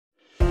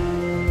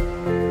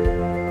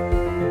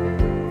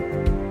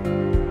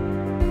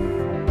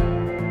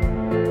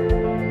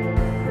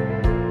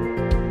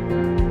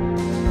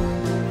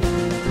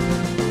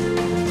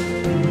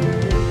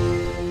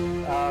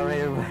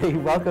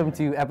welcome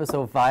to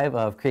episode 5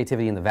 of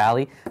Creativity in the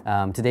Valley.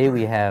 Today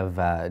we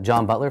have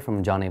John Butler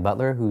from John A.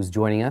 Butler, who's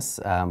joining us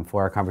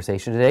for our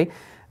conversation today.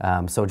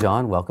 So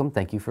John, welcome.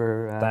 Thank you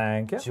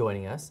for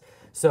joining us.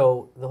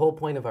 So the whole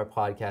point of our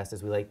podcast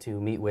is we like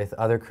to meet with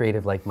other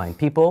creative like-minded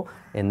people.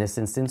 In this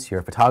instance, you're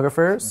a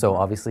photographer, so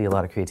obviously a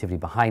lot of creativity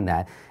behind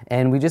that.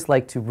 And we just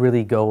like to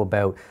really go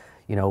about,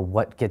 you know,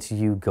 what gets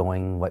you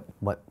going, what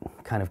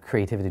kind of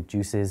creativity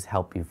juices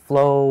help you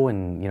flow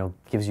and, you know,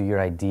 gives you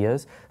your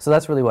ideas. So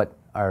that's really what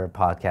our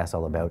podcast is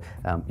all about.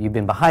 You've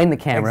been behind the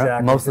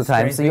camera most of the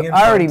time, so you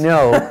already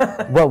know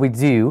what we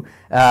do.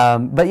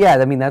 But yeah,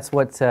 I mean, that's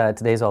what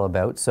today's all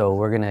about. So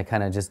we're going to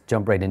kind of just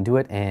jump right into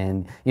it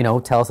and, you know,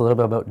 tell us a little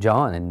bit about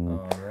John and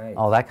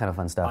all that kind of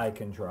fun stuff. I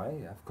can try.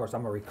 Of course,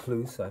 I'm a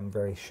recluse. I'm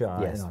very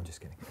shy. Yes. No, I'm just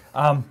kidding.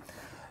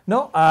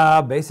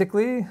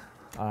 Basically,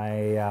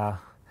 I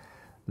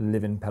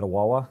live in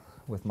Petawawa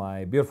with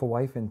my beautiful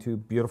wife and 2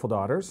 beautiful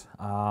daughters.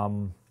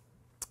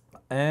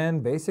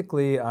 And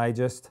basically, I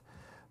just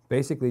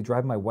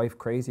drive my wife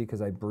crazy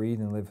because I breathe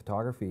and live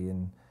photography,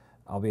 and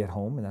I'll be at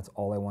home and that's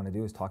all I want to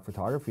do is talk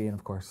photography, and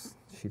of course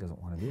she doesn't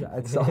want to do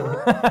that. So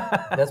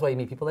that's why you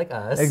meet people like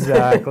us.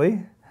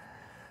 Exactly.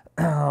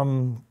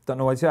 Don't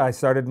know what to say. I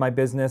started my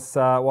business,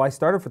 I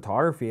started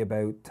photography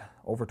about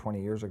over 20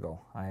 years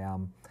ago.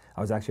 I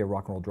was actually a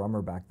rock and roll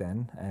drummer back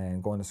then,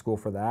 and going to school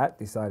for that,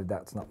 decided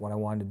that's not what I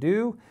wanted to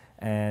do,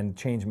 and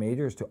changed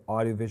majors to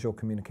audiovisual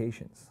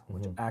communications,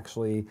 which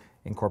actually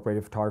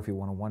incorporated photography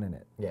 101 in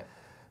it. Yeah.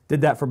 Did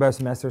that for about a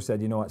semester,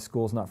 said, you know what,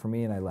 school's not for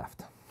me, and I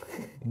left.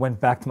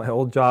 Went back to my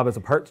old job as a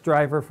parts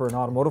driver for an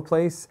automotive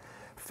place.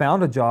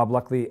 Found a job,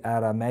 luckily,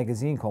 at a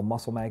magazine called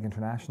Muscle Mag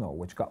International,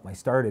 which got me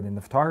started in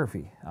the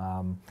photography.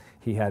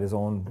 He had his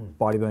own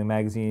bodybuilding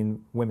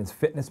magazine, women's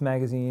fitness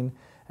magazine,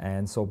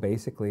 and so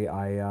basically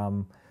I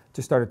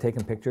just started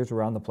taking pictures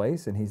around the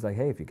place, and he's like,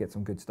 hey, if you get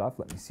some good stuff,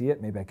 let me see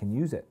it, maybe I can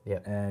use it.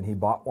 Yep. And he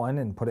bought one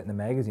and put it in the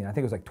magazine. I think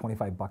it was like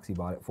 $25 he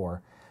bought it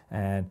for.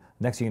 And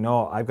next thing you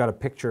know, I've got a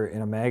picture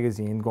in a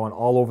magazine going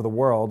all over the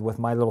world with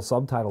my little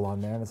subtitle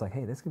on there, and it's like,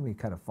 hey, this can be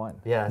kind of fun.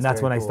 Yeah, and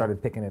that's when cool. I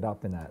started picking it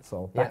up in that.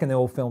 So back in the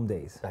old film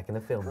days. Back in the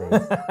film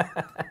days.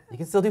 You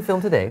can still do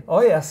film today.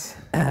 Oh yes.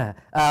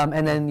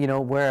 And then, you know,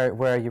 where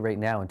are you right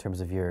now in terms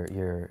of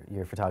your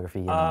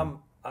photography?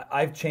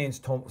 I've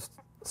changed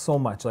so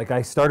much. Like,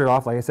 I started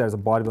off, like I said, as a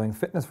bodybuilding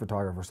fitness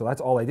photographer. So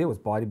that's all I did was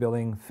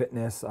bodybuilding,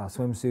 fitness,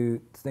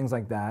 swimsuits, things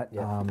like that.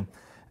 Yeah.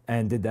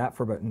 And did that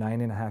for about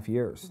 9.5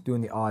 years, doing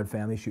the odd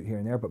family shoot here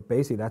and there. But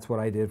basically, that's what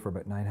I did for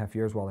about 9.5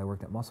 years while I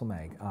worked at Muscle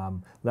Mag.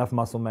 Left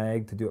Muscle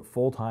Mag to do it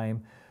full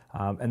time.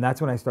 And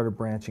that's when I started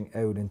branching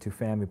out into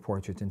family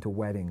portraits, into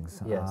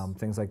weddings,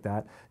 things like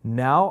that.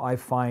 Now I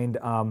find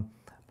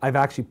I've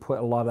actually put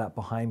a lot of that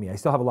behind me. I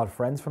still have a lot of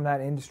friends from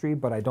that industry,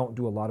 but I don't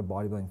do a lot of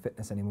bodybuilding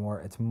fitness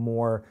anymore. It's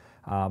more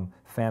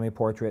family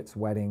portraits,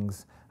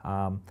 weddings,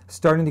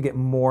 starting to get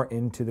more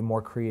into the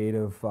more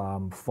creative,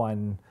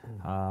 fun,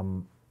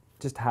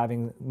 just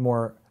having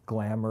more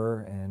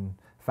glamour and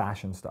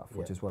fashion stuff,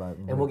 which is what I...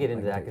 And we'll get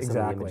into that because some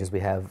of the images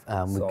we have,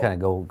 we So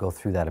kind of go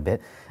through that a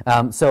bit.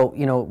 So,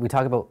 you know, we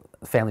talk about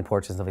family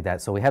portraits and stuff like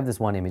that. So we have this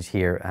one image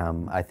here.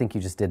 I think you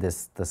just did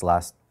this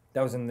last...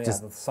 That was in the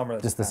summer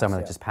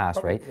that just passed,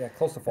 Probably, right? Yeah,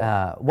 close to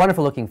fall.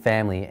 Wonderful looking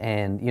family,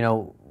 and you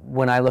know,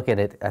 when I look at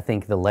it, I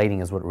think the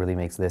lighting is what really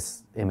makes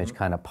this image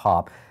kind of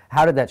pop.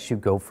 How did that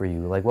shoot go for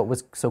you? Like, what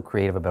was so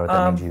creative about it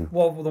that made you...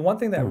 Well, the one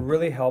thing that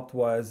really helped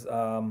was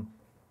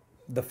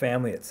the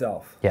family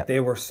itself. Yeah.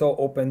 They were so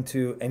open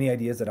to any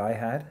ideas that I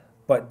had,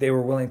 but they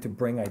were willing to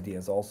bring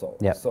ideas also.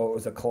 Yeah. So it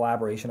was a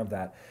collaboration of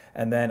that.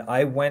 And then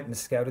I went and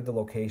scouted the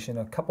location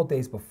a couple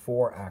days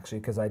before, actually,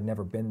 because I'd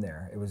never been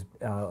there. It was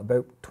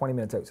about 20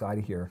 minutes outside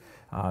of here,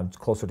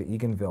 closer to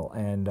Eganville.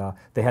 And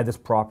they had this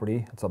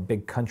property. It's a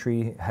big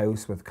country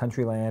house with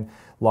country land,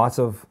 lots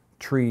of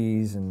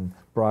trees and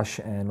brush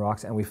and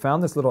rocks. And we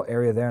found this little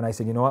area there, and I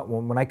said, you know what,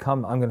 when I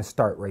come, I'm going to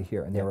start right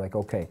here. And they were like,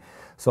 okay.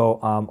 So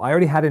I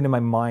already had it in my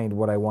mind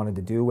what I wanted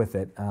to do with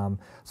it.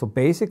 So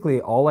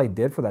basically all I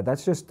did for that,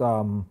 that's just,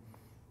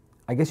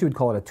 I guess you would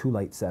call it a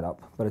 2-light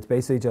setup, but it's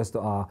basically just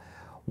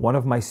one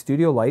of my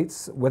studio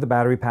lights with a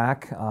battery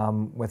pack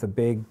with a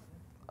big,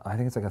 I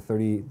think it's like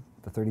the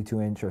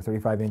 32-inch or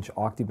 35-inch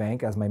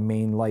Octi-Bank as my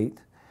main light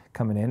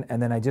coming in.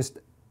 And then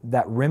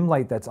that rim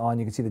light that's on,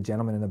 you can see the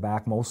gentleman in the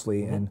back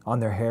mostly, and on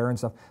their hair and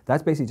stuff,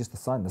 that's basically just the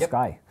sun, the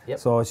sky. Yep.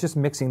 So it's just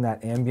mixing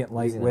that ambient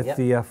light with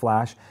the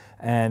flash,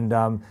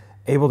 and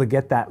able to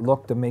get that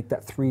look to make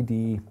that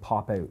 3D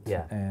pop out.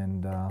 Yeah.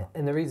 And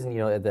the reason, you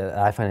know, that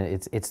I find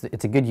it's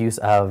a good use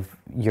of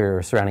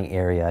your surrounding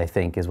area, I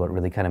think, is what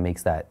really kind of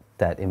makes that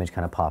image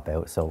kind of pop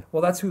out. So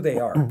well, that's who they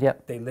are.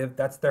 Yep. They live,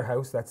 that's their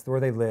house, that's where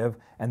they live,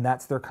 and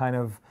that's their kind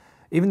of,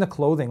 even the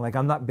clothing, like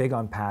I'm not big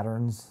on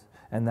patterns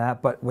and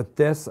that, but with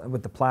this,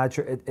 with the plaid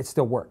shirt, it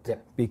still worked.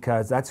 Yep.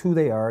 Because that's who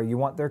they are. You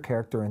want their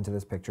character into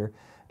this picture.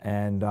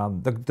 And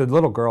the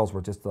little girls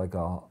were just like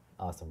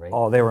awesome, right?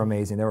 Oh, they were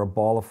amazing. They were a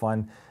ball of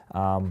fun,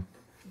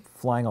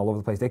 flying all over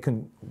the place. They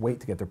couldn't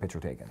wait to get their picture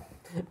taken.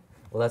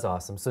 Well, that's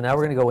awesome. So now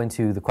we're going to go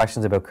into the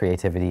questions about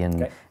creativity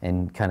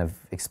and kind of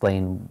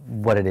explain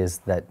what it is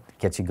that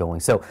gets you going.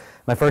 So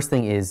my first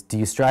thing is, do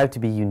you strive to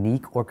be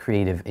unique or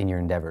creative in your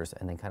endeavors?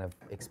 And then kind of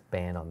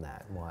expand on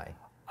that. Why?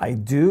 I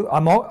do.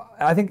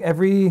 I think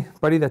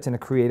everybody that's in a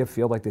creative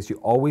field like this, you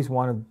always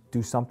want to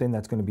do something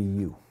that's going to be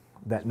you,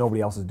 that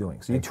nobody else is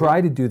doing. So you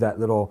try to do that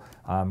little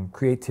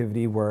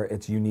creativity where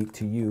it's unique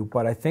to you.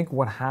 But I think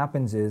what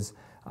happens is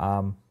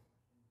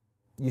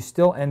you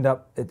still end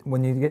up,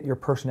 when you get your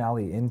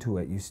personality into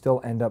it, you still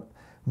end up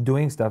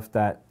doing stuff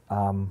that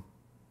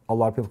a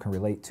lot of people can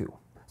relate to.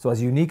 So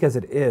as unique as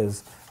it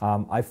is,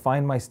 I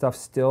find my stuff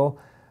still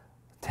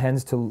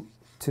tends to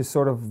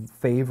sort of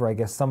favor, I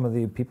guess, some of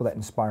the people that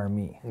inspire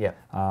me. Yeah.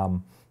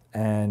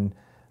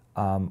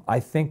 I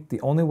think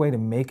the only way to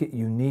make it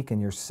unique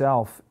in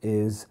yourself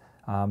is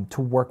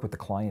to work with the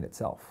client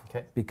itself.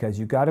 Okay. Because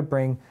you got to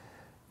bring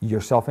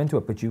yourself into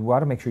it, but you got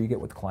to make sure you get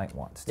what the client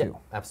wants too.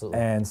 Yeah, absolutely.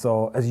 And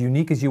so as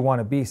unique as you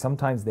want to be,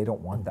 sometimes they don't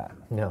want that.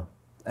 No.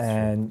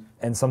 And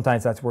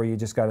sometimes that's where you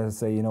just got to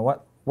say, you know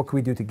what can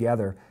we do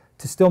together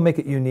to still make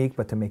it unique,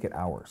 but to make it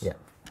ours. Yeah.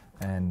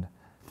 And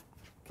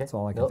that's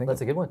all I can think That's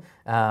of. a good one.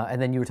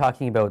 And then you were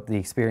talking about the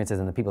experiences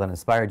and the people that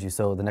inspired you.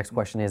 So the next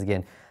question is,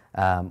 again,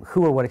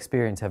 who or what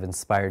experience have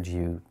inspired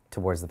you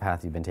towards the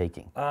path you've been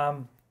taking?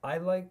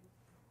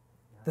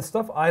 The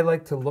stuff I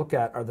like to look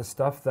at are the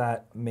stuff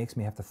that makes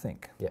me have to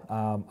think. Yeah.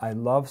 I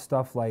love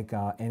stuff like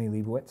Annie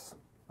Leibovitz,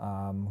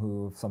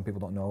 who some people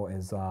don't know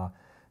is a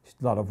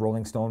lot of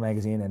Rolling Stone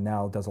magazine and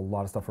now does a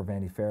lot of stuff for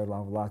Vanity Fair the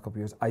last couple of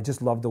years. I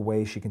just love the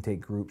way she can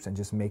take groups and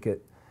just make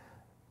it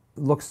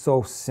look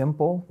so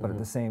simple, but at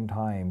the same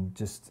time,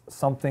 just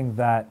something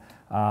that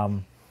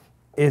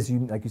is,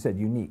 like you said,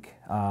 unique.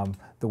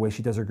 The way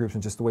she does her groups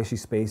and just the way she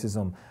spaces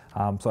them.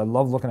 So I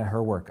love looking at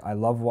her work. I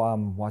love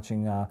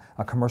watching a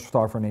commercial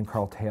photographer named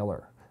Carl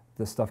Taylor,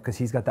 this stuff, because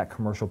he's got that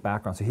commercial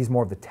background. So he's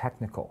more of the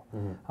technical.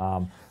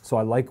 So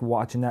I like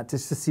watching that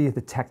just to see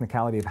the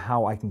technicality of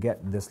how I can get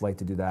this light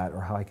to do that or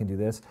how I can do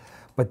this,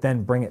 but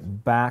then bring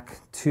it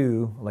back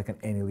to like an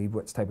Annie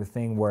Leibovitz type of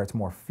thing where it's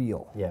more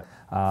feel. Yeah.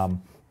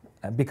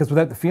 Because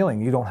without the feeling,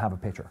 you don't have a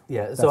picture.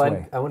 Yeah, so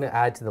I want to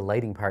add to the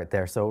lighting part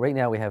there. So right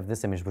now we have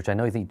this image, which I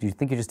know you think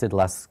you just did the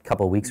last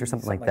couple of weeks or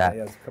something like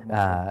that.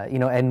 Yeah, you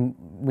know, and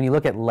when you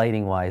look at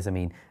lighting-wise, I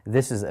mean,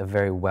 this is a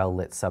very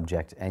well-lit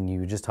subject, and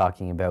you were just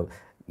talking about,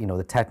 you know,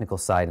 the technical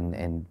side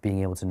and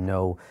being able to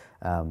know,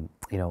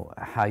 you know,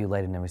 how you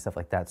light it and every stuff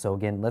like that. So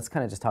again, let's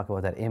kind of just talk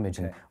about that image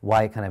and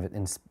why it kind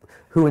of,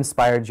 who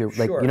inspired you,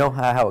 like, you know,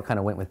 how it kind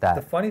of went with that.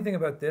 The funny thing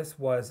about this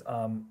was,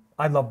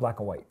 I love black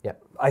and white. Yeah.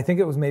 I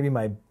think it was maybe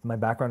my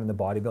background in the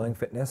bodybuilding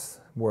fitness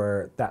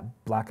where that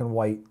black and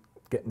white,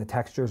 getting the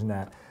textures and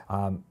that,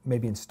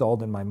 maybe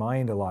installed in my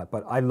mind a lot.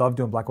 But I love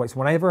doing black and white. So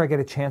whenever I get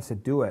a chance to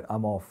do it,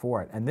 I'm all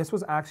for it. And this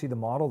was actually the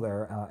model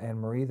there,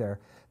 Anne-Marie there.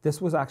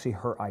 This was actually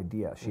her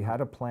idea. She had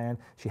a plan.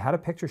 She had a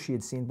picture she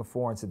had seen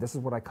before and said, this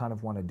is what I kind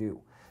of want to do.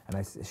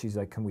 And she's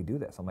like, can we do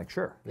this? I'm like,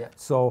 sure. Yeah.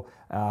 So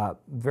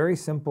very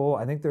simple.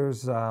 I think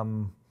there's...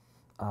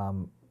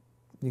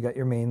 you got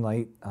your main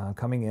light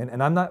coming in,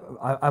 and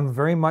I'm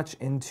very much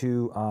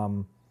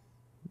into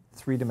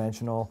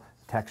three-dimensional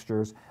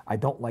textures. I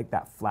don't like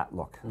that flat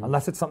look,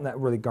 unless it's something that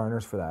really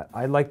garners for that.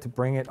 I like to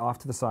bring it off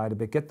to the side a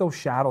bit, get those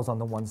shadows on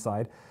the one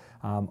side.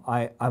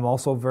 I'm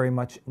also very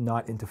much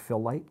not into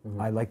fill light.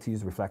 I like to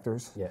use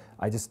reflectors. Yeah.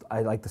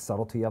 I like the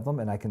subtlety of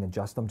them, and I can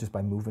adjust them just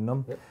by moving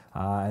them. Yep.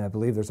 And I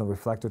believe there's a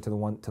reflector to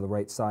the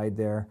right side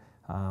there.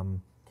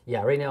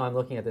 Yeah, right now I'm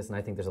looking at this and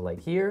I think there's a light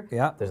here,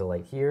 there's a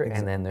light here,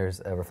 and then there's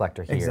a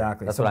reflector here.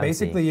 Exactly. That's so what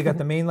basically I'm seeing. you got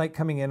the main light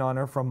coming in on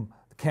her from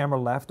the camera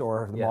left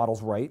or the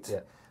model's right. Yeah.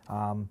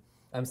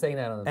 I'm saying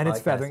that on the and podcast,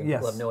 it's feathering, and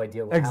people yes. have no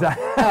idea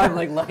exactly. how I'm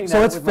like lighting so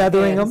that it's with my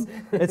feathering hands.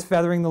 them. It's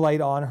feathering the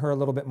light on her a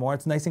little bit more.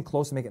 It's nice and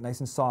close to make it nice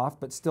and soft,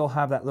 but still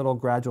have that little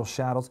gradual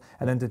shadows.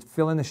 And then to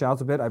fill in the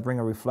shadows a bit, I bring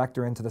a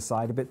reflector into the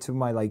side a bit to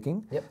my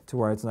liking, to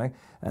where it's nice.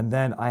 And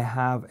then I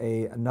have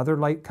another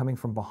light coming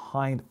from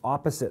behind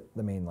opposite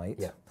the main light.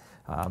 Yeah.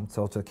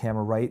 So to the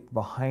camera right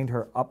behind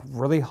her, up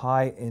really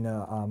high in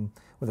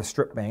with a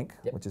strip bank,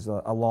 which is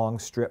a long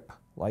strip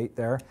light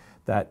there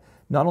that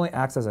not only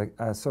acts as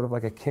a sort of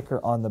like a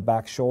kicker on the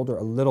back shoulder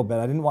a little bit.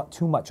 I didn't want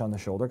too much on the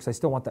shoulder because I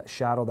still want that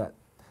shadow,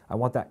 I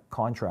want that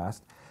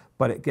contrast,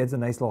 but it gives a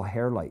nice little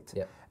hair light.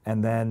 Yep.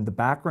 And then the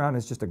background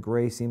is just a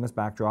gray seamless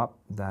backdrop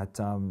that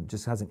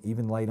just has an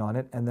even light on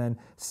it. And then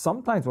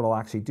sometimes what I'll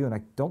actually do, and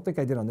I don't think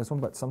I did on this one,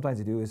 but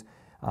sometimes I do, is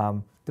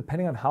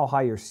depending on how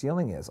high your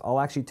ceiling is, I'll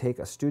actually take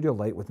a studio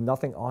light with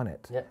nothing on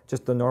it,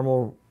 just the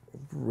normal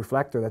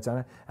reflector that's on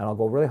it, and I'll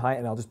go really high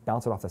and I'll just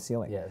bounce it off the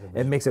ceiling.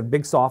 It makes a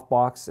big soft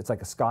box. It's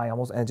like a sky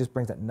almost, and it just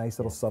brings that nice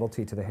little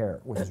subtlety to the hair,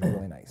 which is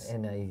really nice.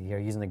 And you're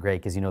using the gray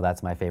because you know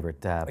that's my favorite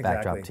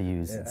backdrop to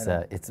use.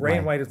 It's gray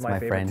and white is my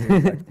favorite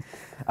too.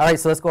 All right,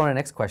 so let's go on to the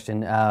next question.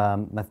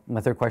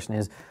 My third question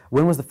is,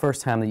 when was the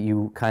first time that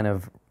you kind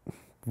of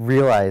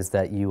realized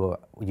that you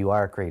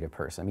are a creative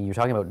person? I mean, you're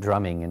talking about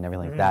drumming and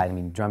everything like that. I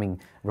mean, drumming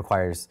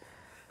requires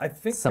I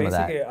think some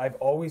basically of that? I've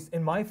always,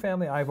 in my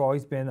family, I've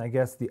always been, I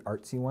guess, the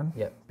artsy one.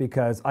 Yep.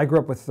 Because I grew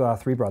up with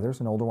 3 brothers,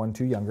 an older one,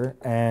 2 younger,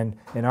 and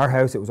in our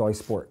house it was always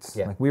sports.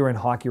 Yeah. Like we were in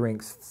hockey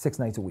rinks 6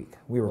 nights a week.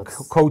 We were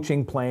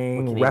coaching,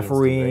 playing, Canadians do,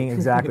 refereeing, right?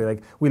 exactly.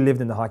 Like we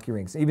lived in the hockey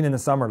rinks. Even in the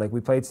summer, like we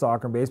played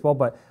soccer and baseball,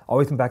 but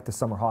always went back to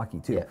summer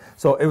hockey too. Yeah.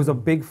 So it was a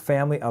big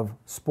family of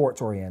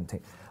sports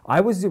orienting.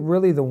 I was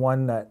really the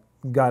one that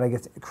got, I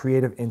guess,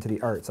 creative into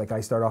the arts. Like I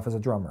started off as a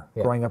drummer,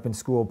 growing up in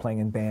school, playing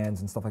in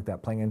bands and stuff like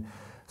that, playing in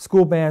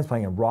school bands,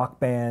 playing in rock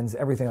bands,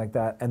 everything like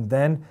that. And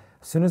then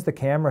as soon as the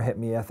camera hit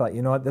me, I thought,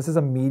 you know what, this is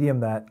a medium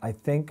that I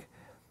think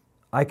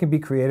I can be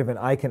creative and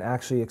I can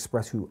actually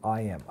express who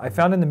I am. I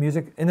found in the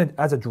music,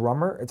 as a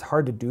drummer, it's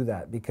hard to do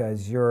that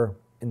because you're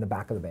in the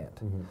back of the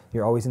band.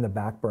 You're always in the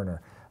back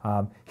burner.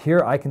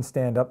 Here I can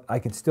stand up, I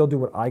can still do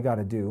what I got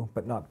to do,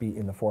 but not be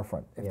in the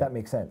forefront, if that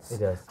makes sense. It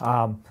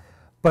does.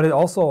 But it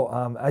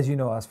also, as you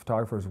know, as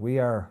photographers, we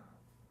are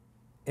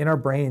in our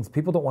brains.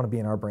 People don't want to be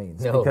in our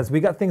brains because we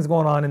got things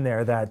going on in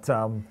there that,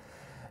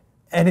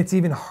 and it's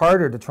even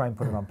harder to try and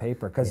put it on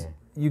paper because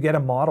you get a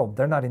model,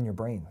 they're not in your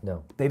brain.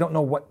 No. They don't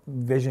know what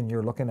vision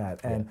you're looking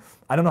at. And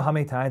I don't know how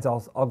many times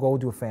I'll go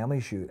do a family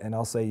shoot and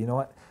I'll say, you know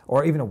what,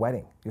 or even a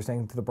wedding. You're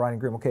saying to the bride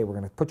and groom, okay, we're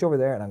going to put you over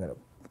there and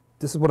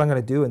this is what I'm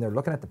going to do. And they're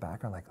looking at the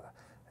background like,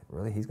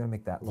 really, he's going to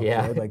make that look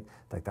good?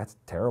 Like that's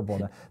terrible.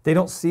 And they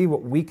don't see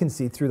what we can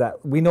see through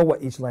that. We know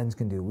what each lens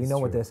can do. We know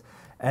what this,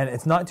 and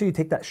it's not until you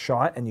take that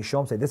shot and you show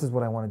them, say, this is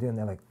what I want to do, and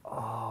they're like,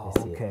 oh,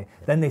 okay.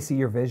 Then they see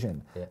your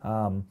vision.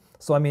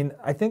 So I mean,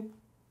 I think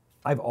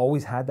I've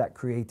always had that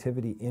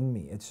creativity in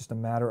me. It's just a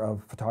matter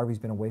of photography's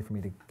been a way for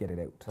me to get it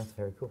out. That's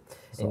very cool.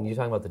 So, and you're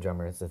talking about the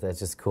drummer. That's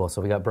just cool.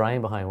 So we got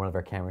Brian behind one of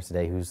our cameras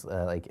today, who's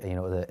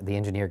the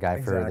engineer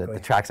guy for the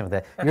tracks and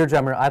everything. You're a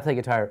drummer. I play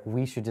guitar.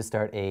 We should just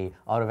start a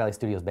Ottawa Valley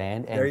Studios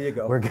band. And there you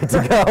go. We're good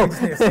to go. We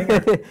just need a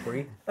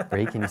singer.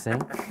 Bree, can you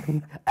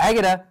sing?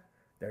 Agata.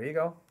 There you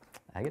go.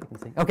 Agata can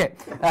sing. Okay.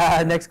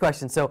 Next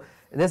question. So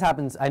this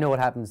happens. I know what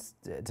happens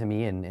to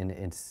me, and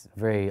it's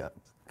very.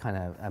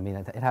 I mean,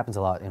 it happens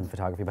a lot in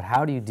photography, but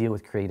how do you deal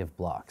with creative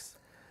blocks?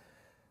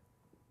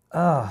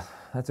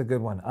 That's a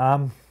good one.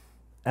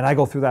 And I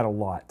go through that a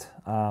lot.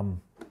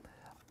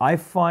 I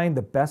find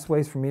the best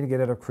ways for me to get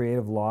out of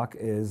creative block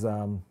is,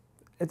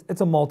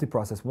 it's a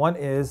multi-process. One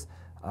is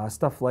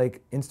stuff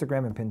like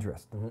Instagram and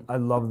Pinterest. I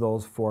love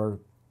those for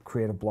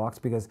creative blocks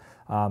because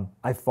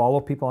I follow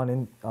people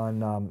on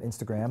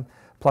Instagram,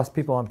 plus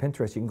people on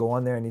Pinterest. You can go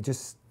on there and you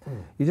just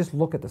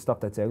look at the stuff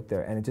that's out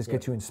there and it just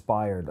gets you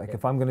inspired. Like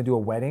if I'm going to do a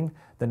wedding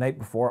the night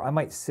before, I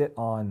might sit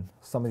on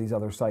some of these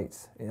other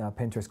sites,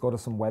 Pinterest, go to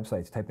some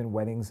websites, type in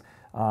weddings,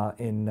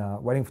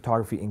 wedding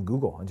photography in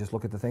Google and just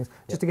look at the things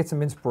just to get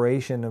some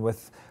inspiration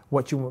with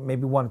what you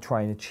maybe want to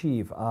try and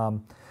achieve.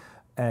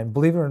 And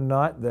believe it or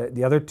not,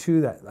 the other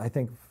two that I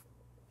think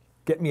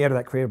get me out of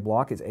that creative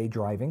block is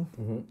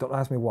driving. Don't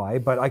ask me why,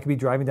 but I could be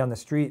driving down the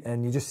street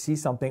and you just see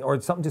something or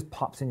something just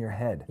pops in your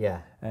head.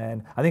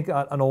 And I think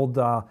an old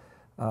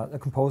a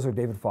composer,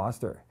 David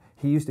Foster,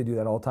 he used to do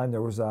that all the time.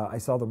 There was I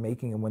saw the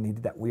making and when he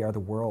did that "We Are the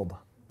World"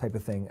 type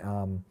of thing.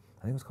 I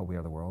think it was called "We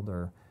Are the World,"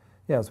 or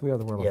it's "We Are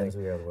the World." Yeah, it's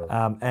 "We Are the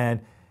World."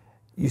 And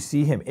you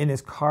see him in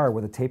his car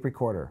with a tape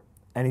recorder,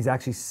 and he's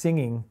actually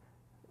singing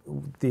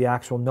the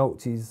actual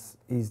notes.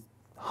 He's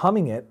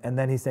humming it, and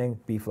then he's saying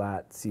B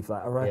flat, C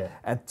flat, all right?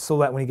 And so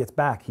that when he gets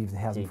back, he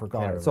hasn't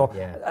forgotten it. So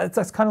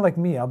that's kind of like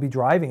me. I'll be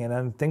driving, and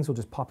then things will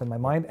just pop in my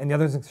mind. And the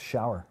other thing's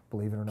shower,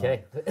 believe it or not.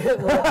 Okay.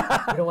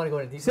 Well, we don't want to go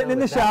into detail. Sitting in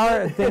the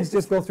shower, and things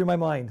just go through my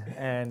mind.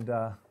 And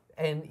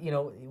you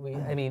know,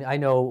 I mean, I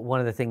know one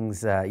of the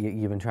things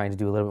you've been trying to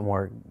do a little bit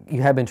more.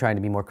 You have been trying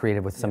to be more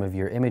creative with some of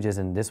your images,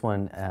 and this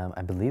one,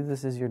 I believe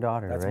this is your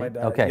daughter, right?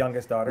 That's my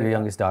youngest daughter. Your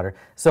youngest daughter.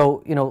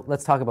 So you know,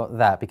 let's talk about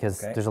that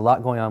because there's a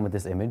lot going on with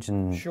this image.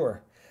 And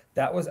sure.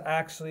 That was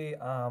actually,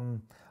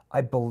 I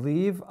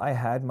believe I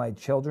had my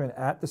children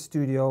at the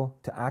studio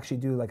to actually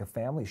do like a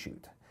family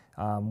shoot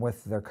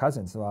with their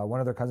cousins. One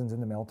of their cousins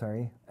in the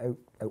military out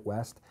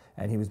west,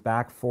 and he was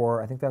back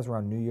for, I think that was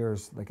around New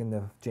Year's, like in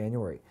the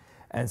January.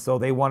 And so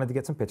they wanted to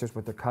get some pictures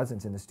with their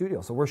cousins in the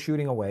studio. So we're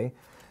shooting away.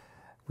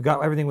 We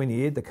got everything we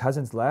needed. The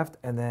cousins left,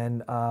 and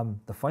then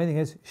the funny thing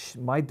is,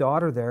 my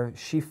daughter there,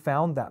 she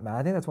found that mask.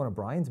 I think that's one of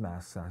Brian's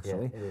masks,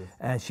 actually. Yeah, it is.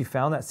 And she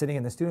found that sitting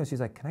in the studio, and she's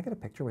like, can I get a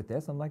picture with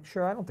this? I'm like,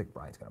 sure, I don't think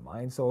Brian's going to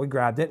mind. So we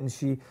grabbed it, and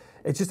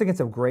it's just against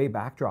a gray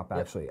backdrop,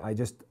 actually.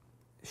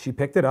 She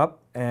picked it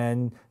up,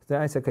 and then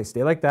I said, okay,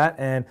 stay like that,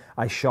 and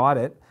I shot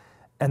it.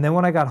 And then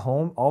when I got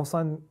home, all of a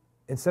sudden,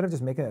 instead of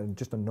just making it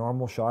just a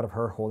normal shot of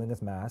her holding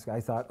this mask, I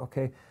thought,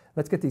 okay,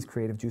 let's get these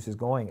creative juices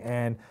going.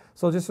 And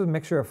so just a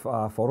mixture of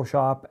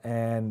Photoshop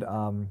and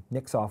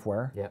Nik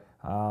software.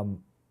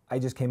 I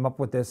just came up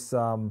with this,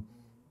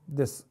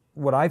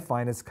 what I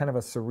find is kind of a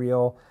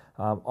surreal,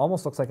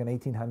 almost looks like an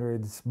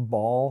 1800s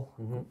ball,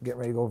 getting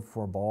ready to go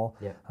for a ball.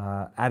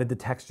 Added the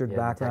textured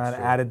background,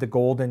 added the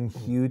golden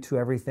hue to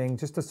everything,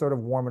 just to sort of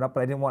warm it up,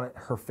 but I didn't want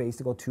her face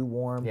to go too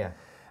warm.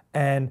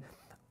 And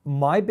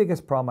my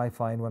biggest problem I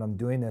find when I'm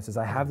doing this is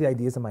I have the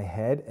ideas in my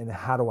head, and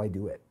how do I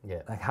do it?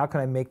 Like, how can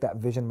I make that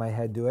vision in my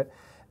head do it?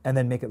 and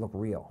then make it look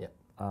real.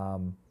 Yeah.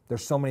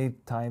 There's so many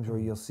times where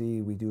you'll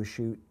see we do a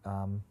shoot,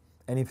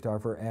 any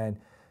photographer, and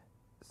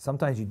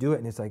sometimes you do it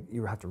and it's like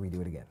you have to redo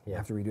it again. Yeah. You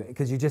have to redo it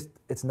because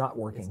it's not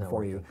working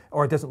for you,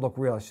 or it doesn't look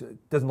real.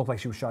 It doesn't look like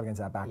she was shot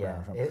against that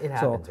background. Yeah, or something. It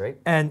happens, right?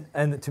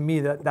 And to me,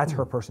 that's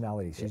her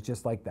personality. She's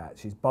just like that.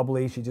 She's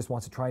bubbly. She just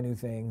wants to try new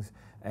things,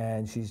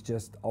 and she's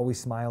just always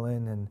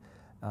smiling.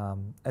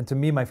 And to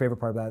me, my favorite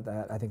part about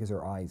that I think is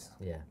her eyes.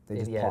 Yeah, they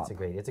just pop.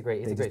 It's a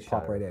great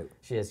pop shot. right out.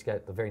 She has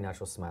got a very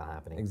natural smile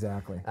happening.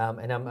 Exactly.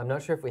 And I'm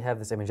not sure if we have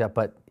this image up,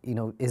 but do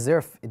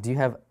you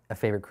have a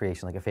favorite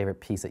creation, like a favorite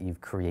piece that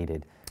you've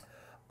created?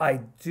 I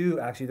do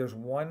actually. There's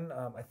one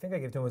I think I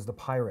gave to him was the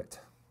Pirate.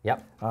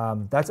 Yep.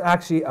 That's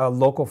actually a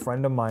local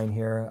friend of mine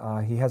here.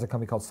 He has a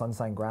company called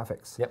Sunshine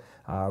Graphics. Yep.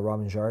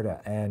 Robin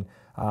Jarda, and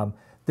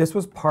this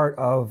was part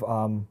of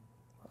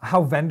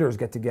how vendors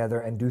get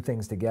together and do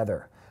things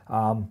together.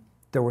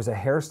 There was a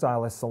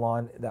hairstylist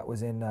salon that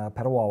was in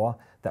Petawawa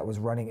that was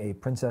running a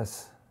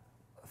princess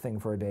thing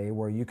for a day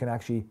where you can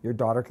actually, your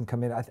daughter can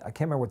come in. I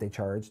can't remember what they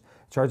charged.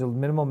 Charge a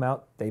minimum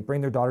amount. They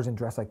bring their daughters in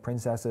dressed like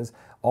princesses.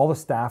 All the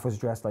staff was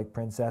dressed like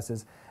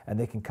princesses, and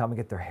they can come and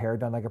get their hair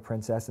done like a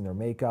princess and their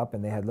makeup,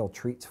 and they had little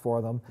treats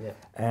for them. Yeah.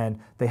 And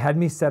they had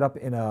me set up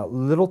in a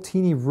little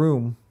teeny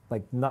room,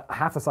 like not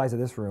half the size of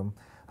this room,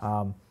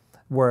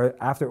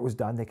 where after it was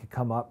done, they could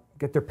come up,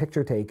 get their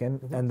picture taken,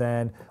 and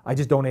then I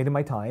just donated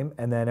my time,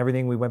 and then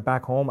everything, we went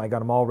back home, I got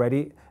them all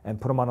ready, and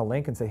put them on a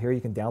link and said, here,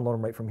 you can download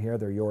them right from here,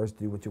 they're yours,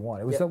 do what you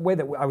want. It was a way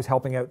that I was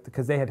helping out,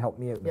 because they had helped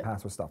me out in the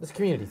past with stuff. It's a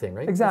community thing,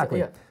 right?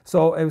 Exactly.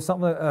 So it was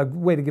a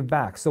way to give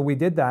back. So we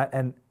did that,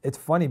 and it's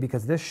funny,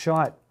 because this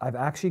shot, I've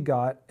actually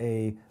got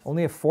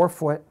only a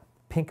 4-foot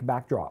pink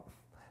backdrop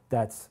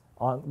that's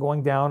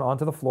going down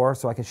onto the floor,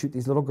 so I can shoot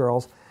these little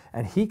girls,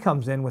 and he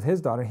comes in with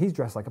his daughter, he's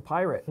dressed like a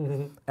pirate.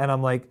 And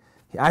I'm like,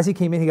 as he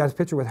came in, he got his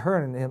picture with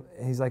her, and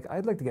he's like,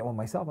 I'd like to get one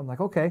myself. I'm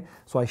like, okay.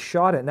 So I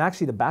shot it, and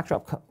actually the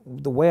backdrop,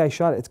 the way I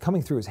shot it, it's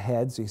coming through his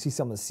head, so you see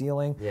some of the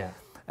ceiling. Yeah.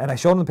 And I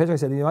showed him the picture. I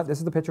said, you know what, this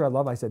is the picture I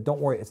love. I said, don't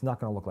worry, it's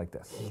not going to look like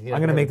this. I'm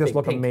going to make this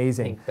look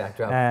amazing. Pink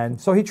backdrop. And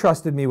so he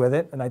trusted me with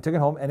it, and I took it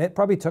home, and it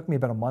probably took me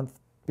about a month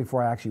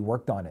before I actually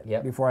worked on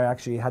it, before I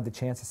actually had the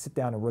chance to sit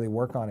down and really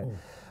work on it.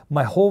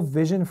 My whole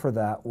vision for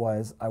that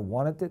was I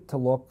wanted it to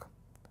look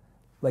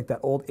like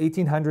that old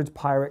 1800s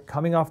pirate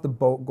coming off the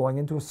boat, going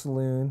into a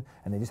saloon,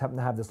 and they just happened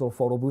to have this little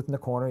photo booth in the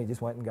corner. He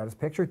just went and got his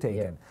picture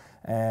taken,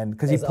 and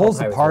because he pulls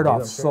the part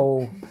off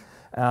so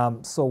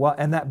well,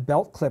 and that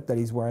belt clip that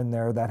he's wearing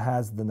there that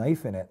has the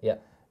knife in it.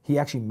 He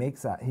actually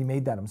makes that. He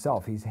made that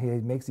himself. He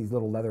makes these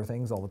little leather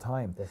things all the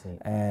time,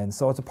 and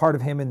so it's a part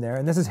of him in there.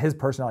 And this is his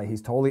personality.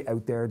 He's totally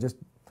out there.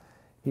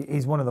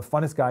 He's one of the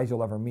funnest guys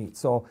you'll ever meet.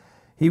 So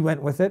he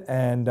went with it,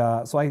 and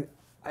so I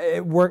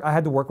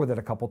had to work with it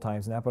a couple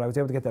times and that, but I was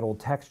able to get that old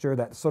texture,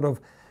 that sort of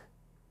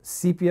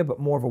sepia, but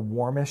more of a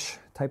warmish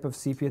type of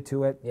sepia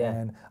to it. Yeah.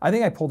 And I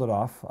think I pulled it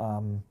off.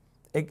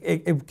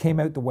 It came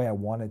out the way I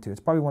wanted to. It's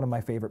probably one of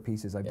my favorite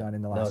pieces I've done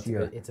in the last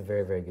year. It's a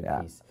very, very good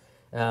piece.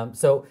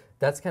 So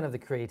that's kind of the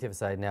creative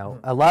side. Now,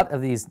 a lot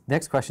of these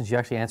next questions you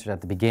actually answered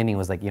at the beginning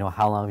was like,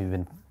 how long have you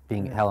been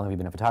how long have you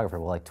been a photographer?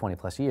 Well, like 20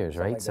 plus years,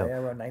 right? Like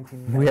around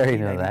 1992, we already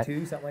know that.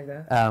 Something like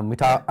that. We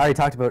already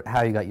talked about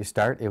how you got your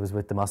start. It was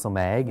with the Muscle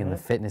Mag and the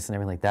fitness and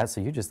everything like that.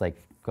 So you're just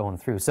like going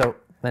through. So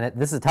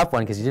this is a tough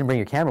one because you didn't bring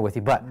your camera with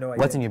you, but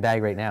what's in your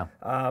bag right now?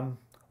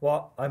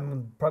 Well,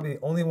 I'm probably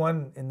the only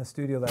one in the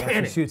studio that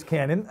actually shoots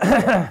Canon.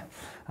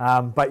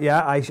 But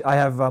yeah, I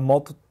have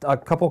a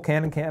couple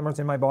Canon cameras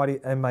in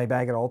my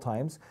bag at all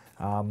times.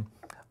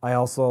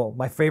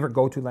 My favorite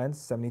go-to lens,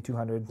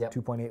 7200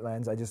 2.8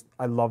 lens.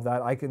 I love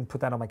that. I can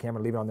put that on my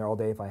camera, leave it on there all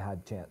day if I had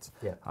a chance.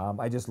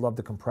 I just love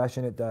the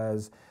compression it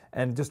does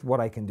and just what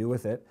I can do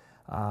with it.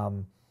 I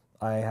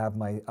have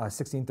my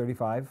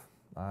 1635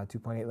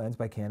 2.8 lens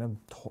by Canon.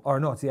 Or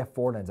no, it's the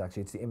f4 lens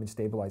actually. It's the image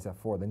stabilized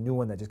f4, the new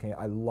one that just came out.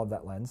 I love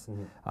that lens.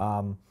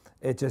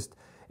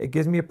 It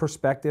gives me a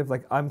perspective.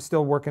 Like I'm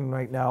still working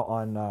right now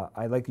on,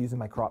 I like using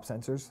my crop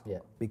sensors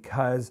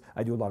because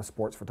I do a lot of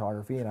sports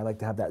photography and I like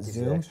to have that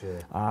zoom.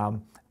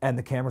 And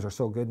the cameras are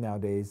so good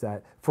nowadays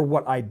that for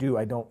what I do,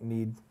 I don't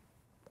need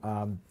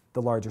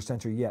the larger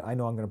sensor yet. I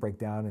know I'm going to break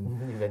down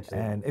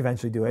and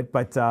eventually do it.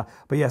 But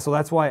yeah, so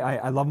that's why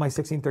I love my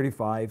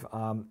 1635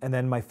 and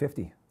then my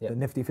 50, the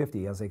nifty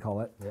 50 as they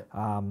call it.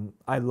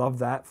 I love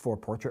that for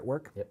portrait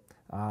work.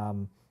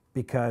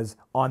 Because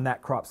on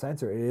that crop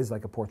sensor, it is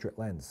like a portrait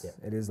lens.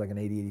 It is like an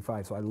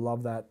 80-85, so I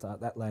love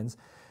that lens.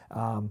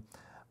 I'm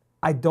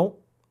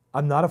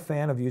not a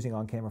fan of using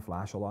on-camera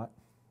flash a lot.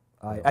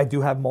 I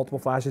do have multiple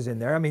flashes in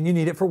there. I mean, you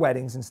need it for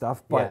weddings and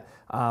stuff, but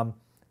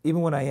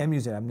even when I am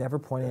using it, I'm never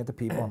pointing at the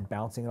people. I'm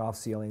bouncing it off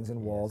ceilings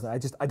and walls. I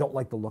don't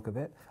like the look of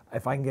it.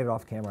 If I can get it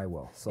off camera, I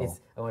will. So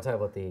I want to talk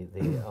about the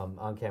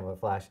on-camera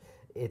flash.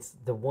 It's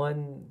the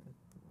one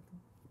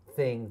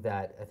thing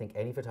that I think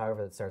any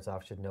photographer that starts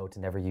off should know to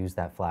never use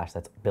that flash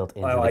that's built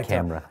into the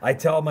camera. I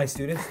tell my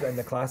students in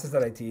the classes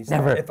that I teach,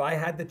 that if I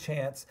had the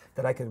chance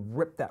that I could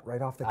rip that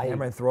right off the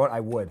camera and throw it, I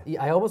would.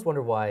 I almost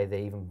wonder why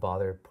they even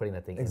bother putting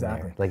that thing in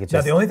there. Like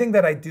now, the only thing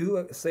that I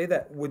do say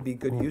that would be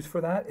good use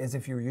for that is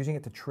if you're using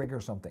it to trigger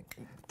something.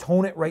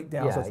 Tone it right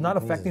down so it's not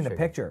affecting the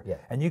picture. Yeah.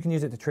 And you can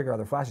use it to trigger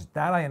other flashes.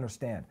 That I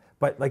understand.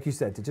 But like you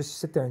said, to just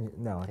sit there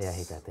and I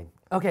hate that thing.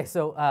 Okay,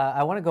 so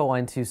I want to go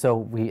on to,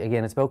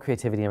 again, it's about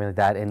creativity and everything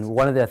like that, and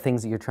one of the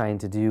things that you're trying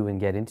to do and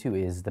get into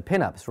is the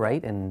pinups,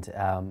 right? And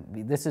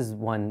this is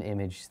one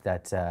image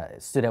that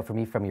stood out for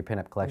me from your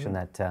pinup collection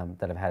that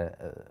I've had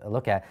a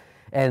look at.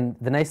 And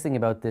the nice thing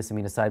about this, I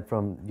mean, aside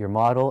from your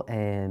model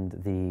and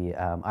the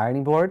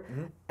ironing board,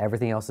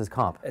 everything else is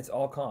comp. It's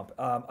all comp.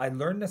 I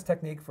learned this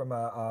technique from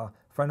a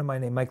friend of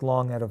mine named Mike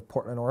Long out of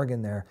Portland,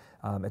 Oregon there.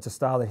 It's a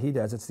style that he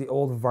does. It's the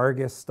old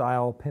Vargas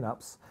style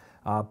pinups,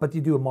 but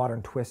you do a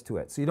modern twist to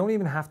it. So you don't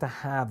even have to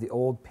have the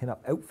old pinup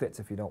outfits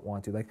if you don't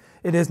want to. Like,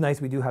 it is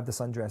nice, we do have the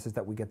sundresses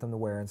that we get them to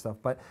wear and stuff,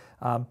 but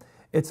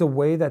it's a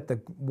way that the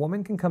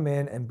woman can come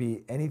in and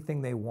be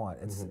anything they want.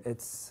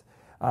 It's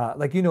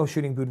like,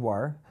 shooting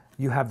boudoir,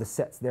 you have the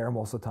sets there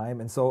most of the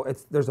time, and so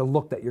there's a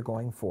look that you're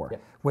going for. Yeah.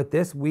 With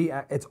this,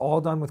 it's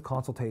all done with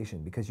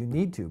consultation because you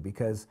need to,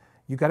 because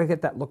you got to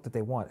get that look that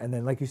they want. And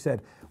then, like you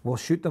said, we'll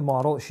shoot the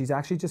model. She's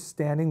actually just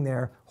standing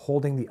there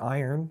holding the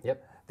iron.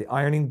 Yep. The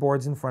ironing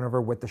board's in front of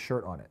her with the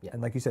shirt on it. Yep.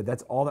 And like you said,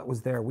 that's all that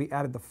was there. We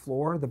added the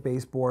floor, the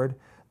baseboard,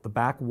 the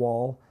back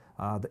wall,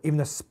 even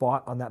the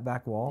spot on that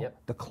back wall. Yep.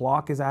 The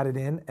clock is added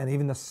in, and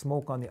even the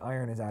smoke on the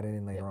iron is added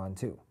in later on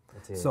too.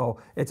 So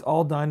it's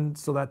all done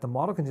so that the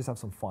model can just have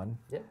some fun.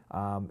 Yep.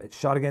 It's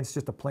shot against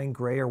just a plain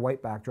gray or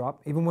white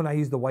backdrop. Even when I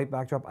use the white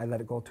backdrop, I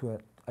let it go to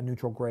a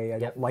neutral gray.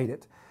 I light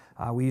it.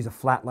 We use a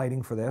flat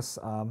lighting for this.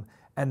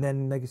 And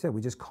then, like you said, we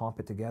just comp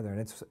it together.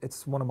 And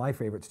it's one of my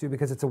favorites too,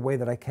 because it's a way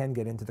that I can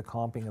get into the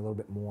comping a little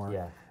bit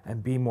more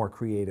and be more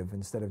creative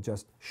instead of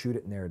just shoot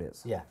it and there it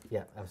is. Yeah,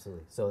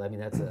 absolutely. So, I mean,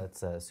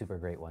 that's a super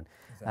great one.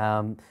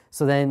 Exactly.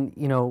 So then,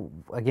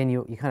 again,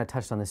 you kind of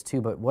touched on this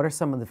too, but what are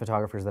some of the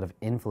photographers that have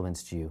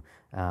influenced you?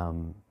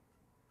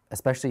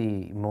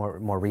 Especially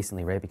more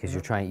recently, right? Because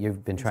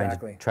you've been trying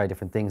to try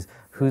different things.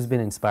 Who's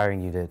been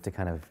inspiring you to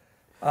kind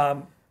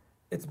of...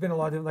 It's been a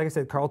lot of, like I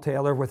said, Carl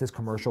Taylor with his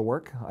commercial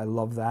work. I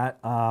love that.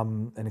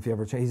 And if you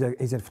ever he's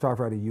a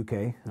photographer out of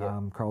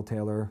UK. Carl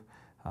Taylor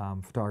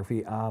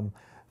photography.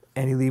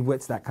 Annie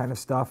Leibovitz, that kind of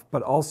stuff.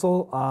 But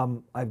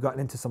also, I've gotten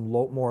into some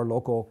more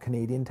local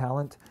Canadian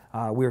talent.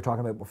 We were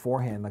talking about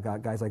beforehand, like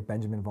guys like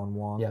Benjamin Von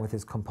Wong with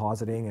his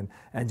compositing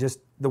and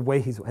just the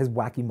way his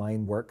wacky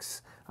mind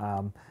works.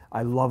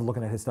 I love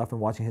looking at his stuff and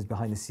watching his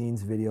behind the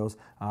scenes videos.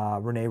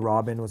 Renee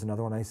Robin was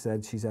another one I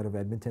said. She's out of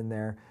Edmonton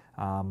there.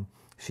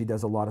 She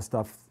does a lot of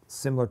stuff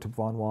similar to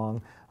Von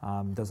Wong,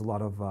 does a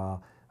lot of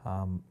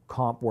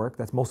comp work.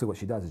 That's mostly what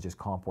she does, is just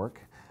comp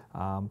work.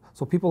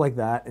 So people like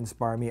that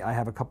inspire me. I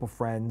have a couple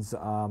friends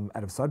out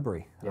of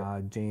Sudbury,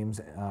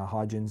 James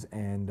Hodgins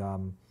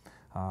and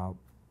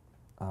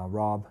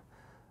Rob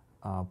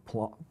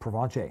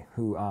Provence,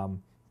 who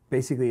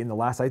basically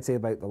I'd say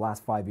about the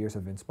last 5 years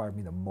have inspired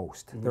me the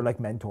most. They're like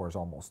mentors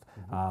almost.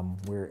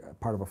 We're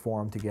part of a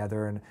forum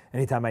together, and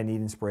anytime I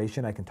need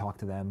inspiration, I can talk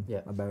to them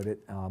about it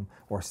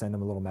or send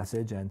them a little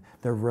message, and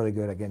they're really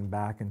good at getting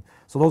back. And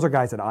so those are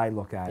guys that I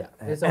look at,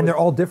 and they're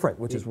all different,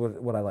 which is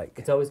what I like.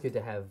 It's always good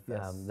to have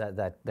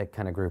that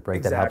kind of group,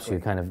 right? That helps you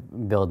kind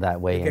of build that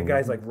way. You get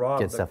guys like Rob,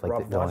 get stuff like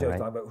Rob Provence, I was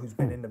talking about, who's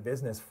been in the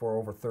business for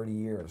over 30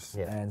 years,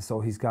 and so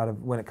he's got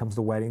when it comes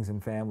to weddings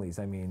and families,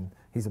 I mean,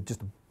 he's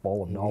just a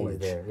ball of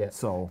knowledge.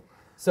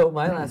 So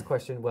my last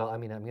question, well, I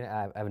mean,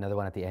 I have another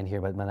one at the end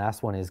here, but my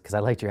last one is, because I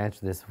liked your answer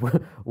to this,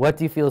 what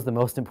do you feel is the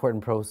most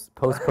important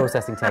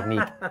post-processing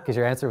technique? Because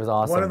your answer was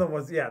awesome. One of them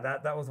was,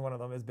 that was one of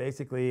them, is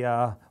basically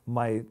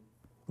my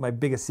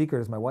biggest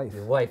secret is my wife.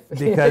 Your wife.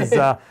 Because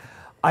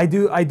I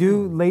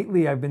do,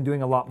 lately I've been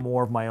doing a lot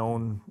more of my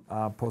own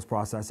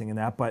post-processing and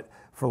that, but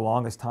for the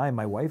longest time,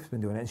 my wife's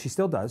been doing it, and she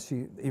still does.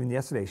 Even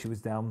yesterday, she was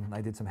down,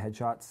 I did some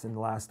headshots in the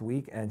last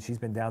week, and she's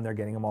been down there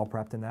getting them all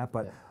prepped and that,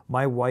 but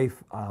my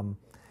wife,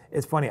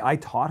 it's funny, I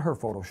taught her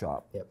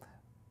Photoshop,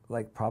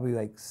 probably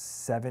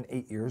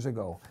 7-8 years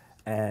ago,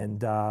 and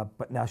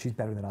but now she's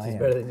better than I am. She's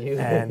better than you.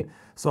 And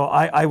so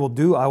I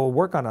will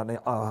work on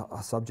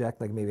a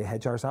subject, like maybe a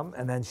headshot or something,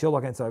 and then she'll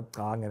look and say, I'm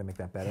going to make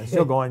that better. And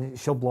she'll go and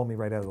she'll blow me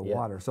right out of the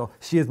water. So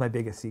she is my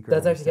biggest secret.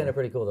 That's actually kind of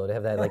pretty cool, though, to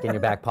have that in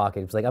your back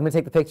pocket. It's like, I'm going to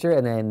take the picture,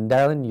 and then,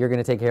 darling, you're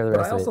going to take care of the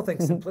rest of it. I also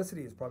think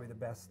simplicity is probably the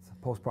best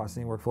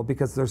post-processing workflow,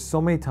 because there's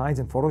so many times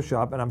in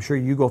Photoshop, and I'm sure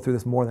you go through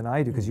this more than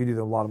I do, because you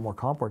do a lot of more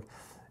comp work,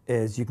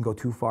 is you can go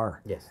too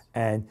far. Yes.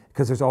 And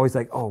because there's always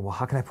like, oh, well,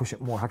 how can I push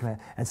it more? How can I?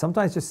 And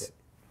sometimes just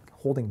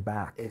holding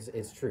back.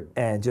 It's true.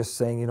 And just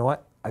saying, you know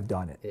what, I've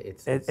done it.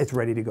 It's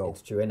ready to go.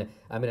 It's true. And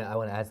I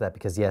want to add to that,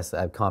 because yes,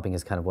 comping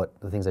is kind of what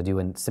the things I do,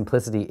 and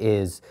simplicity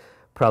is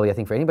probably, I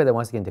think, for anybody that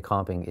wants to get into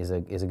comping, is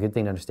a good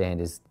thing to understand.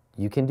 Is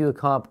you can do a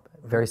comp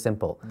very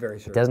simple. Very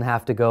sure. It doesn't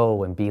have to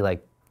go and be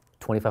like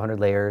 2,500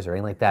 layers or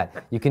anything like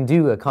that. You can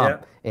do a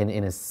comp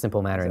in a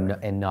simple manner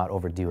and not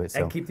overdo it.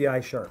 So. And keep the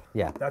eyes sharp.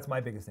 Yeah. That's my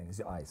biggest thing, is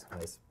the eyes.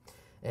 Nice.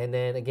 And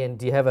then again,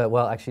 do you have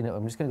well, actually, no,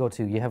 I'm just going to go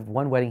to, you have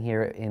one wedding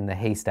here in the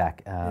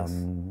haystack.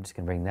 I'm just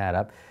going to bring that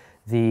up.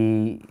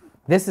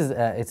 This is,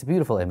 it's a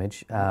beautiful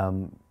image.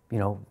 You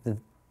know,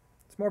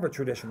 it's more of a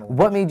traditional image.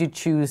 What made you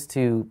choose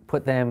to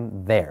put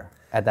them there?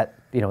 At that,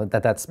 you know,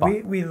 that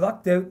spot. We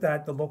lucked out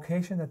that the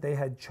location that they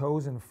had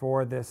chosen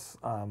for this,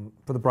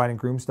 for the bride and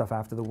groom stuff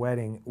after the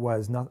wedding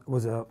was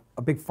a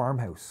big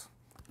farmhouse,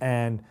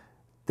 and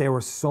there were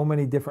so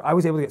many different. I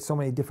was able to get so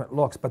many different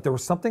looks, but there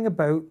was something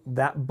about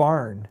that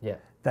barn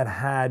that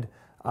had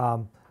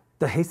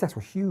the haystacks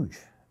were huge,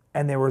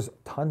 and there was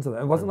tons of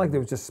them. It wasn't like they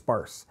was just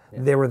sparse.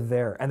 Yeah. They were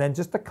there, and then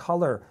just the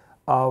color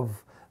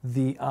of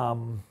the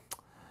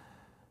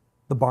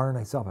barn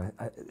itself,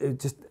 it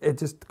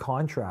just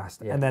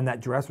contrast, and then that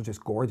dress was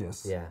just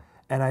gorgeous. Yeah,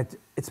 and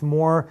it's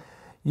more,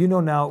 you know,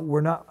 now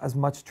we're not as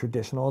much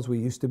traditional as we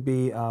used to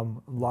be. A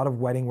lot of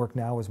wedding work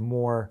now is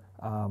more,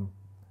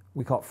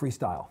 we call it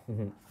freestyle,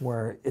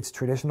 where it's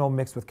traditional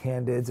mixed with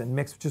candids and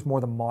mixed with just more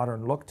the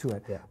modern look to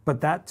it. Yeah.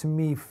 But that to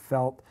me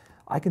felt,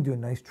 I can do a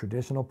nice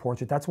traditional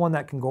portrait. That's one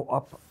that can go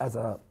up as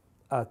a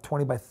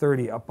 20 by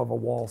 30 up of a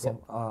wall,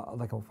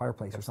 like a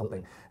fireplace or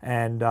something,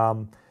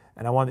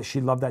 and I wanted, she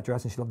loved that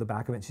dress and she loved the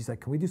back of it. And she's like,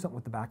 can we do something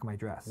with the back of my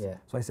dress? Yeah.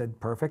 So I said,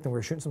 perfect. And we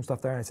were shooting some stuff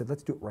there. And I said,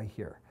 let's do it right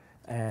here.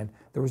 And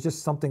there was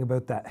just something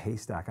about that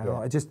haystack. I don't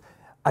know.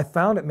 I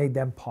found it made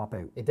them pop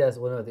out. It does.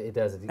 Well, no, it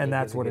does. And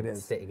that's what it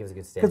is. It gives a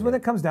good stand. Because when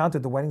it comes down to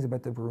it, the wedding's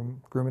about the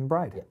groom and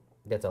bride. Yeah,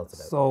 that's all it's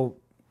about. So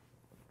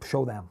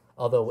show them.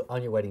 Although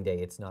on your wedding day,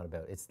 it's not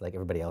about, it's like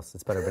everybody else.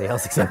 It's about everybody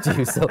else except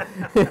you. So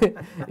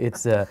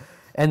it's,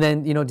 and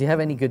then, you know, do you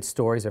have any good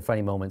stories or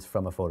funny moments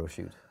from a photo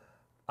shoot?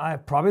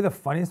 Probably the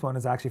funniest one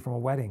is actually from a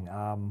wedding.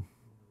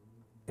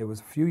 It was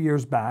a few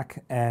years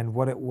back, and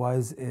what it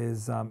was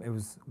is it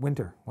was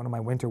winter, one of my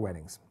winter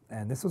weddings.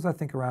 And this was, I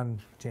think, around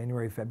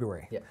January,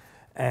 February. Yeah.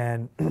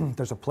 And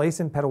there's a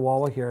place in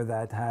Petawawa here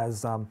that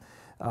has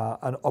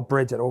a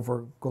bridge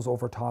that goes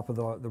over top of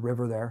the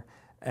river there.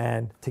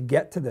 And to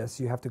get to this,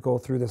 you have to go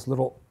through this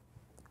little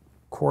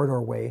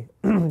corridor way.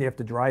 You have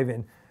to drive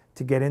in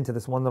to get into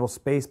this one little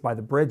space by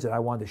the bridge that I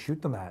wanted to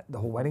shoot them at, the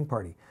whole wedding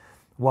party.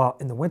 Well,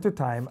 in the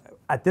wintertime,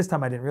 at this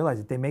time I didn't realize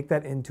it, they make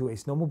that into a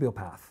snowmobile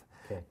path.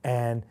 Okay.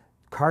 And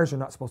cars are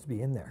not supposed to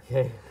be in there.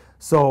 Okay.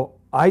 So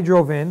I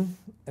drove in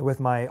with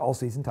my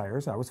all-season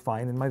tires. I was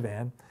fine in my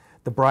van.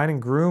 The bride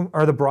and groom,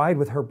 or the bride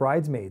with her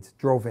bridesmaids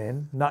drove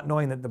in, not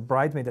knowing that the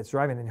bridesmaid that's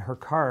driving in her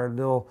car,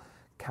 little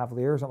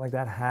Cavalier or something like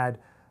that, had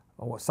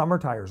summer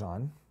tires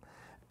on.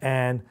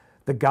 And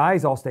the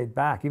guys all stayed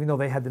back, even though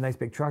they had the nice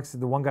big trucks.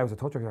 The one guy was a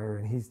tow truck driver,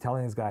 and he's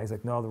telling his guys,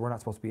 like, no, we're not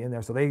supposed to be in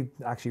there. So they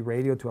actually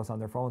radioed to us on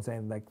their phone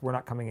saying, like, we're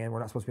not coming in, we're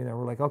not supposed to be in there.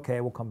 We're like,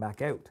 okay, we'll come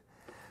back out.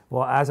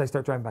 Well, as I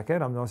start driving back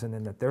out, I'm noticing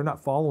then that they're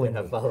not following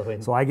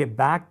me. So I get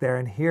back there,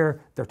 and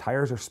here their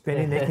tires are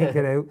spinning, they can't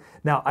get out.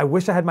 Now, I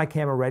wish I had my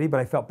camera ready, but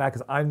I felt bad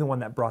because I'm the one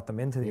that brought them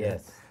into the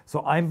end.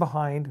 So I'm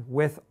behind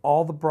with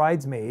all the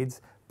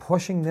bridesmaids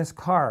pushing this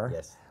car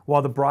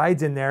while the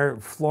bride's in there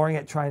flooring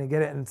it, trying to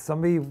get it. And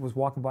somebody was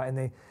walking by,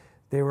 and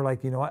they were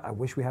like, you know what, I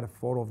wish we had a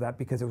photo of that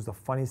because it was the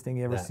funniest thing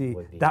you ever see.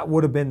 That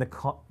would have been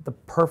the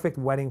perfect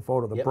wedding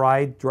photo, the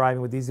bride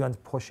driving with these guns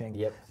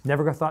pushing.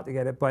 Never got thought to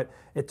get it, but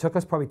it took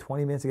us probably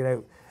 20 minutes to get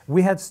out.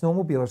 We had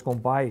snowmobilers going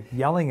by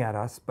yelling at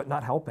us, but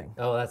not helping.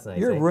 Oh, that's nice.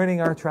 You're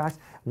ruining our tracks.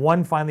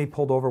 One finally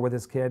pulled over with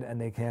his kid, and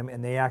they came,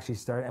 and they actually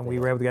started, and we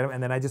were able to get him,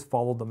 and then I just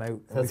followed them out.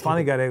 And we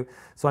finally got out.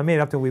 So I made it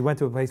up to him. We went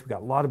to a place. We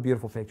got a lot of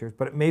beautiful pictures,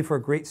 but it made for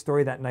a great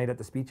story that night at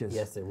the speeches.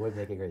 Yes, it would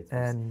make a great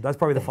story. And that's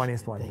probably the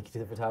funniest one. Thank you to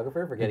the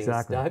photographer for getting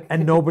it stuck.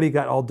 And nobody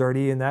got all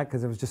dirty in that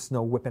because it was just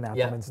snow whipping at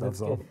them and stuff.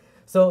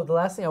 So the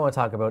last thing I want to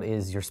talk about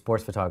is your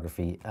sports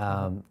photography,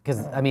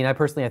 because I mean, I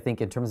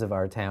think in terms of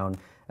our town,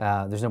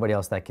 there's nobody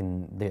else that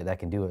can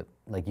do it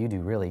like you do,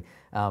 really.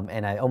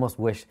 And I almost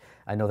wish,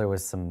 I know there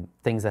was some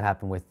things that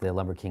happened with the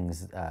Lumber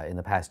Kings in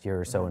the past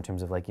year or so in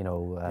terms of, like, you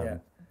know,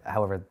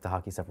 however the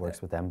hockey stuff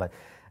works with them. But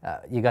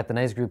you got the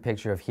nice group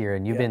picture of here,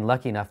 and you've been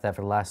lucky enough that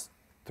for the last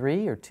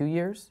 3 or 2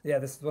 years? Yeah, I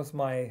think this was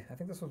my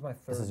third year.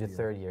 This is your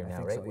third year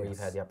now, right? Where you've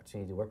had the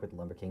opportunity to work with the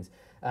Lumber Kings.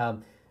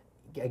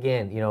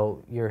 Again, you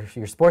know,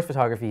 your sports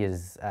photography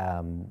is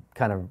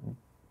kind of,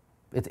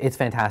 it's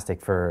fantastic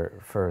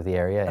for the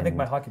area. I think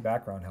my hockey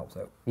background helps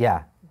out.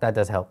 Yeah, that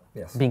does help.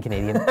 Yes. Being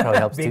Canadian probably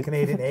helps too. Being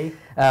Canadian,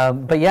 eh?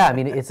 But yeah, I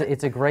mean, it's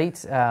a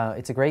great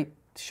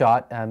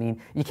shot. I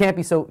mean, you can't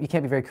be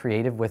very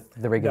creative with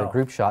the regular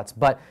group shots,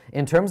 but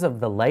in terms of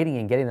the lighting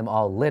and getting them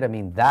all lit, I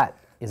mean, that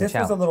is a challenge.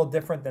 This was a little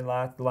different than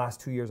the last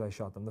 2 years I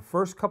shot them. The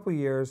first couple of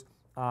years,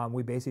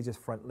 we basically just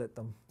front lit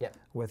them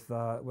with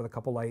a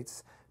couple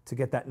lights to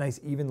get that nice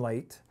even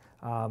light.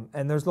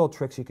 And there's little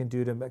tricks you can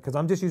do because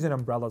I'm just using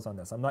umbrellas on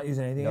this. I'm not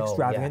using anything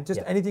extravagant, just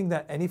anything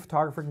that any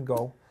photographer can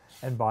go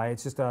and buy.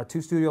 It's just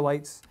 2 studio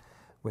lights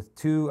with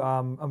 2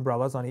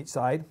 umbrellas on each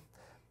side,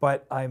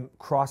 but I'm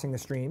crossing the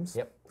streams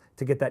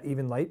to get that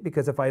even light,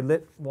 because if I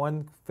lit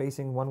one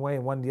facing one way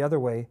and one the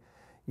other way,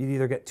 you'd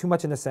either get too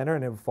much in the center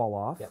and it would fall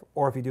off,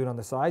 or if you do it on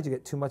the sides, you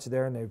get too much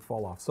there and they would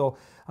fall off. So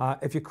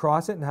if you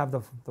cross it and have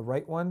the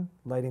right one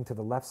lighting to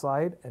the left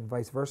side and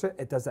vice versa,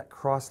 it does that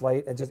cross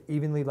light and just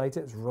evenly lights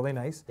it. It's really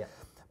nice.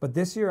 But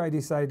this year I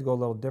decided to go a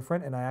little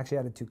different, and I actually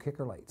added 2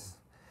 kicker lights.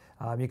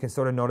 You can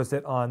sort of notice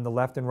it on the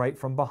left and right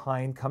from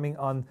behind, coming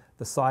on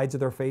the sides of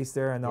their face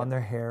there and on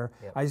their hair.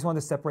 I just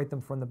wanted to separate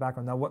them from the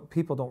background. Now, what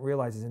people don't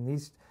realize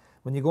is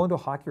when you go into a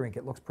hockey rink,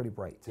 it looks pretty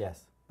bright.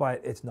 Yes.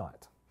 But it's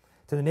not.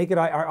 To the naked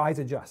eye, our eyes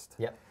adjust.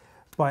 Yep.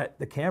 But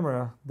the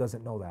camera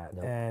doesn't know that.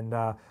 Nope.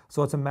 And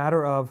so it's a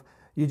matter of,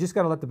 you just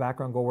got to let the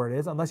background go where it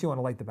is, unless you want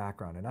to light the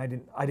background. And I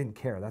didn't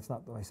care. That's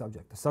not my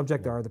subject. The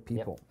subject are the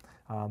people.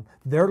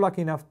 They're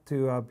lucky enough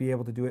to be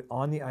able to do it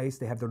on the ice.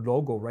 They have their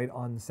logo right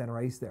on the center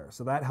ice there.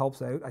 So that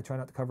helps out. I try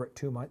not to cover it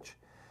too much.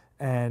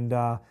 And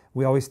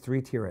we always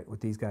 3-tier it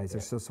with these guys.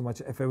 There's so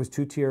much. If it was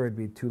 2-tier, it'd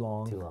be too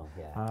long. Too long,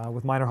 yeah.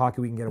 With minor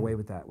hockey, we can get away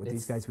with that. With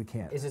these guys, we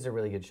can't. It's just a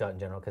really good shot in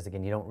general, because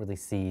again, you don't really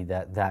see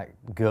that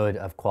good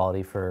of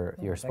quality for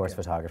your sports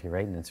photography,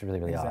 right? And it's really,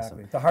 really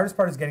awesome. The hardest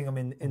part is getting them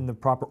in the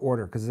proper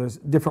order, because there's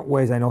different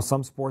ways. I know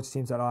some sports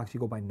teams that actually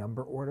go by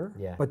number order.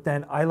 Yeah. But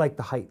then I like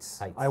the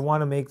heights. I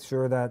want to make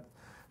sure that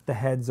the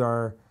heads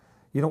are.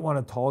 You don't want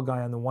a tall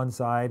guy on the one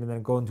side and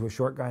then go into a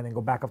short guy and then go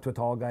back up to a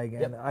tall guy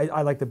again.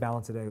 I like to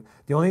balance it out.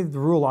 The only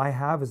rule I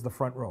have is the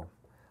front row.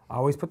 I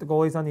always put the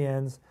goalies on the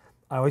ends.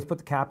 I always put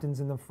the captains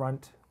in the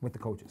front with the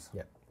coaches,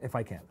 if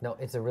I can. No,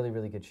 it's a really,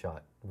 really good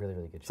shot. Really,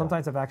 really good shot.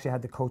 Sometimes I've actually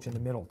had the coach in the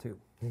middle too.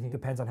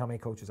 Depends on how many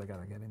coaches I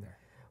got to get in there.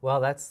 Well,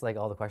 that's like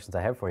all the questions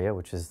I have for you,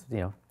 which is,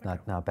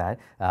 not bad.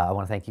 I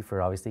want to thank you for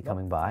obviously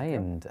coming by,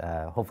 and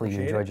hopefully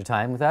you enjoyed your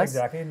time with us.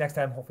 Exactly. Next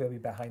time, hopefully I'll be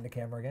behind the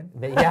camera again.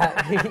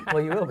 Yeah,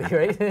 well, you will be,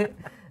 right?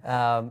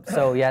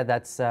 So yeah,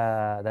 that's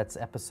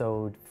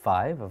episode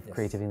 5 of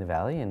Creativity in the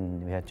Valley,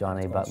 and we had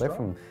John Butler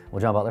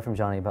from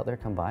John A. Butler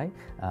come by.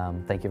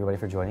 Thank you everybody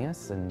for joining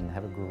us, and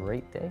have a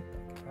great day.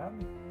 Thank you for having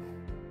me.